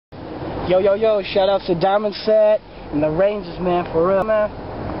Yo, yo, yo, shout out to Diamond Set and the Rangers, man, for real, man.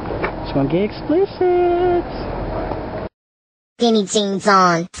 It's gonna get explicit. Skinny jeans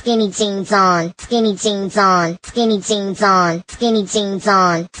on, skinny jeans on, skinny jeans on, skinny jeans on, skinny jeans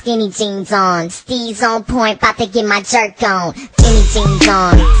on, skinny jeans on. Steez on point, bout to get my jerk on. Skinny jeans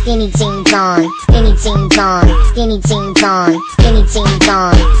on, skinny jeans on, skinny jeans on, skinny jeans on, skinny jeans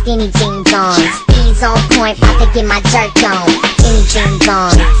on, skinny jeans on. Steez on point, bout to get my jerk on. Skinny jeans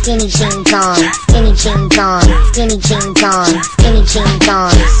on, skinny jeans on, skinny jeans on, skinny jeans on, skinny jeans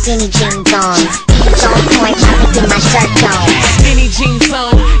on, skinny jeans on. Steez on point, bout to get my jerk on. Skinny jeans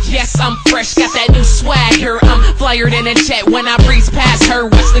on, yes I'm fresh, got that new swagger. I'm flyer than a jet when I breeze past her.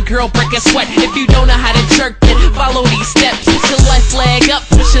 Watch the girl break a sweat. If you don't know how to jerk, then follow these steps. Put your left leg up,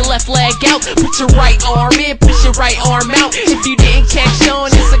 push your left leg out. Put your right arm in, push your right arm out. If you didn't catch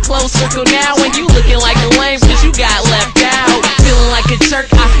on, it's a close circle now. And you looking like a lame cause you got left out. Feeling like a jerk,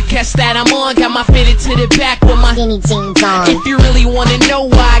 I guess that I'm on. Got my fitted to the back with my skinny jeans on. If you really wanna know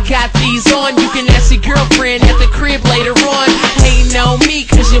why I got these on, you can ask your girlfriend at the crib later on. Hating on me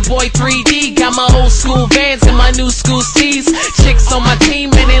cause your boy 3D got my old school Vans and my new school steez. Chicks on my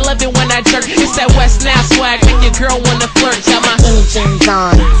team and they love it when I jerk. It's that West Nile swag, make your girl wanna flirt. Got my skinny jeans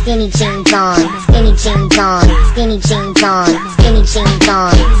on, skinny jeans on, skinny jeans on, skinny jeans on, skinny jeans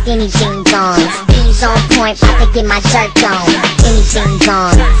on, skinny jeans on. Steez on point, bout to get my jerk on. Skinny jeans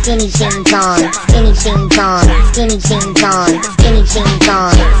on, skinny jeans on, skinny jeans on, skinny jeans on, skinny jeans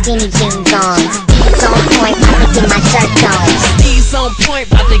on, skinny jeans on. Steez on point, bout to get my jerk on. Steez on point,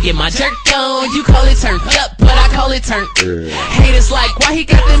 bout to get my jerk on. You call it turned up, but I call it turned. Haters like, why he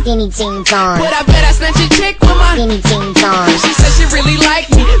got them skinny jeans on? But I bet I snatch a chick with my skinny jeans on. She said she really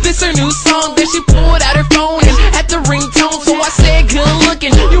liked me, this her new song. Then she pulled out her phone and had the ringtone. So I said, good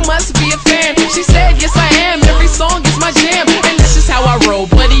looking, you must be a fan. She said, yes I am, every song is my jam. And that's just how I roll,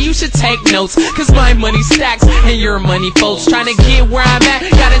 buddy, you should take notes. Cause my money stacks and your money folks. Trying to get where I'm at,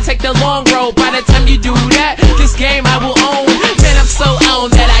 gotta take the long road. By the time you do that, this game I will own. Man, I'm so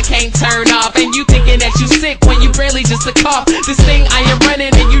on that I can't turn off. And you thinking that you sick when you barely just a cough. This thing I am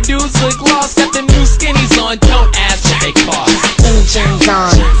running and you dudes look lost. Got the new skinnies on, don't ask what they cost. Skinny jeans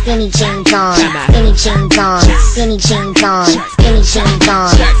on, skinny jeans on, skinny jeans on, skinny jeans on, skinny jeans on,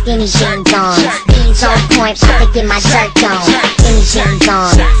 skinny jeans on. Steez on point, bout to get my jerk on. Skinny jeans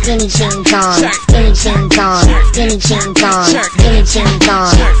on, skinny jeans on, skinny jeans on, skinny jeans on, skinny jeans on,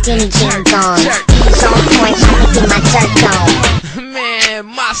 skinny jeans on. Steez on point, bout to get my jerk on. Man,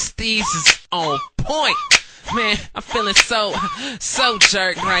 my steez is on point. Man, I'm feeling so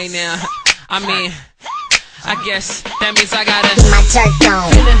jerk right now. I mean, I guess that means I gotta get my jerk on,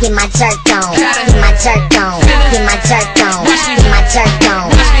 get my jerk on, get my jerk on, get my jerk on, get my jerk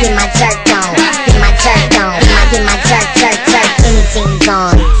on, get my jerk on, get my jerk on, get my jerk, jerk. Skinny jeans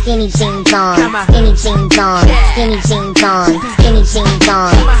on, skinny jeans on, skinny jeans on, skinny jeans on, skinny jeans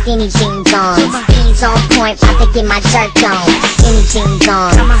on, skinny jeans on. Steez on point, bout to get my jerk on. Skinny jeans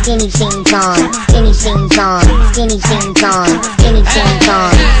on, skinny jeans on, skinny jeans on, skinny jeans on, skinny jeans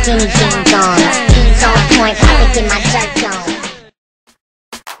on, skinny jeans on. Steez on point, bout to get my jerk on.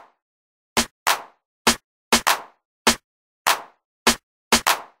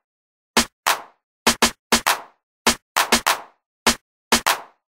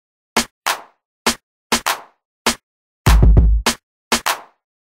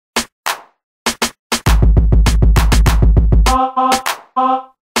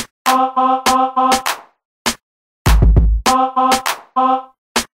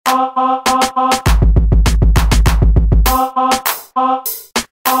 Uh,